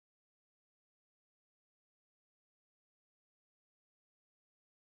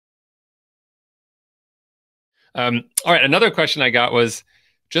All right. Another question I got was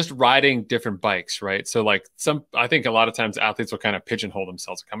just riding different bikes, right? So like I think a lot of times athletes will kind of pigeonhole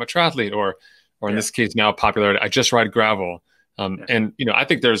themselves. Like I'm a triathlete, or in Yeah. this case now popular, I just ride gravel. Yeah. And I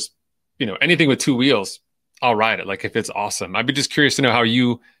think there's, anything with two wheels, I'll ride it. Like if it's awesome, I'd be just curious to know how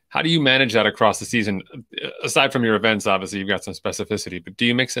do you manage that across the season? Aside from your events, obviously you've got some specificity, but do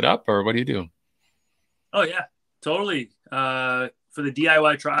you mix it up or what do you do? Oh yeah, totally. For the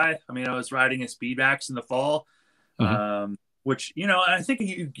DIY try, I mean, I was riding a Speedmax in the fall, Hmm. which I think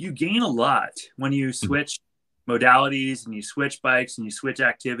you gain a lot when you switch modalities and you switch bikes and you switch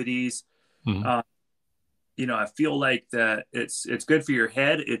activities. Hmm. Um, I feel like that it's good for your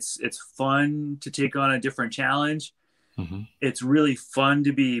head. It's fun to take on a different challenge. Hmm. It's really fun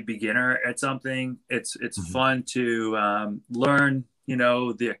to be beginner at something. It's Hmm. fun to learn,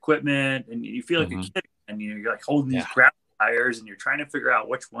 the equipment, and you feel like a Hmm. kid, and you're like holding these Yeah. gravel tires, and you're trying to figure out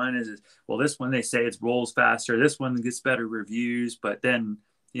which one is. Well, this one they say it rolls faster. This one gets better reviews, but then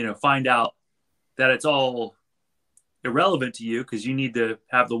find out that it's all irrelevant to you because you need to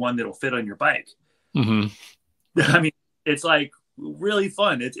have the one that'll fit on your bike. Hmm. I Right. mean, it's like really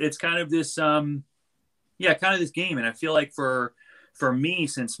fun. It's kind of this yeah, kind of this game. And I feel like for me,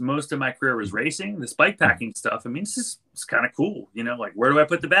 since most of my career was racing, this bike packing stuff, I mean, it's kind of cool. Like where do I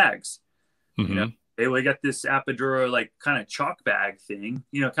put the bags? You know, Hmm. hey, we got this Apodura like kind of chalk bag thing.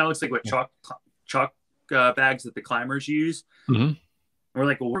 Kind of looks like what Yeah. chalk bags that the climbers use. Hmm. And we're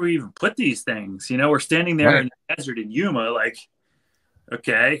like, well, where do we even put these things? We're standing there Right. in the desert in Yuma, like,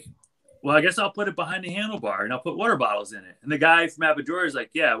 okay, well, I guess I'll put it behind the handlebar and I'll put water bottles in it. And the guy from Apodura is like,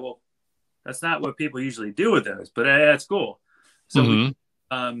 yeah, well, that's not what people usually do with those, but that's cool. So we,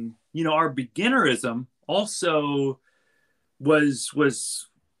 Hmm. our beginnerism also was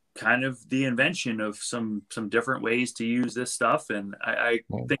kind of the invention of some different ways to use this stuff. And I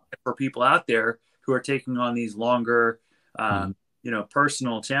think that for people out there who are taking on these longer, Hmm.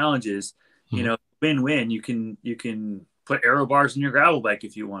 personal challenges, Hmm. win-win. You can put aero bars in your gravel bike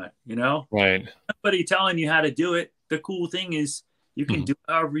if you want. Right. Nobody telling you how to do it. The cool thing is you can Hmm. do it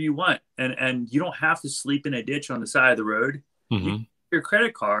however you want, and you don't have to sleep in a ditch on the side of the road. You can Hmm. use your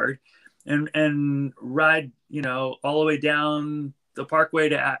credit card and ride, all the way down the parkway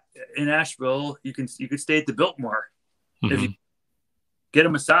in Asheville. You could stay at the Biltmore if you Hmm. get a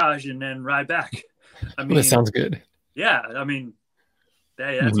massage and then ride back. I Well, that mean, sounds good. yeah, I mean,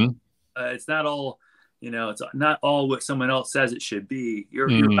 that's Hmm. it's not all, it's not all what someone else says it should be. Your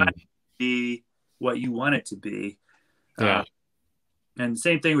ride Mm. should be what you want it to be. Uh, Yeah. and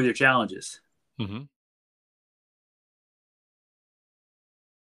same thing with your challenges. Hmm.